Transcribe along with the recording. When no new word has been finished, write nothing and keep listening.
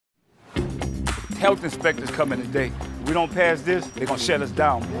Health inspectors coming today. If we don't pass this, they're gonna shut us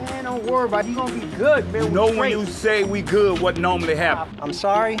down. Man, don't worry about it. You gonna be good, man. You know when you say we good, what normally happens. I'm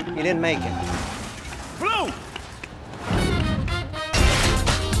sorry, you didn't make it. Blue!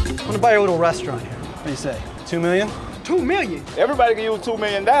 I'm gonna buy your little restaurant here. What do you say? 2 million? 2 million? Everybody can use $2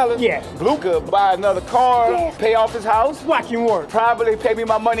 million. Yeah. Blue could buy another car, Yeah. pay off his house. Watch him work. Probably pay me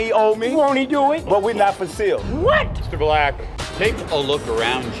my money he owed me. Won't he do it? But we're not for sale. What? Mr. Black, take a look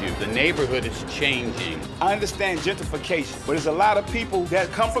around you. The neighborhood is changing. I understand gentrification, but there's a lot of people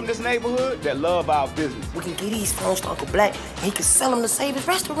that come from this neighborhood that love our business. We can get these phones to Uncle Black, and he can sell them to save his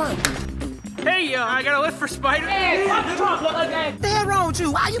restaurant. Hey, I got a lift for Spider. Hey, what the hell wrong with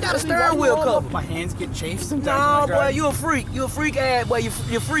you? Why you got a steering wheel cover? My hands get chafed sometimes. No, boy, you a freak. You a freak ass, boy.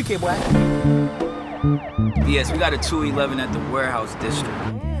 You freaky, boy. Yes, we got a 211 at the warehouse district.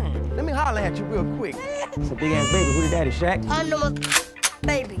 Let me holler at you real quick. It's a big ass baby. Who the daddy, Shaq? I know my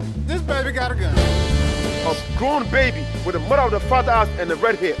baby. This baby got a gun. A grown baby with a mud out the front eyes and the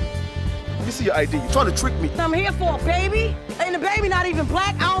red hair. You see your ID. You trying to trick me. I'm here for a baby, and the baby not even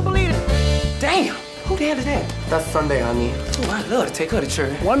black. I don't believe it. Damn, who the hell is that? That's Sunday, honey. Oh, I'd love to take her to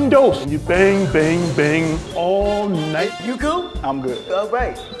church. One dose, and you bang, bang, bang all night. You good? I'm good. All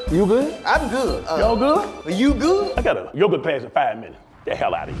right. You good? I'm good. Y'all good? Are you good? I got a yogurt pass in 5 minutes. The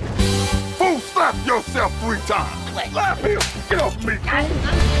hell out of here. Fool, slap yourself 3 times. Slap him. Get off me.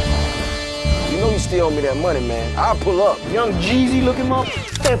 You know you still owe me that money, man. I'll pull up. Young Jeezy looking motherfucker.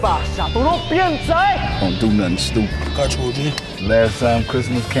 Don't do nothing stupid. I told you. Last time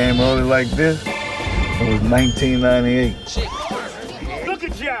Christmas came early like this, it was 1998. Look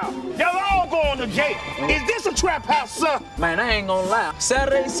at y'all. Y'all all going to jail. Is this a trap house, sir? Man, I ain't gonna lie.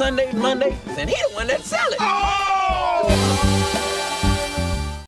 Saturday, Sunday, Monday, then he the one that sell it. Oh!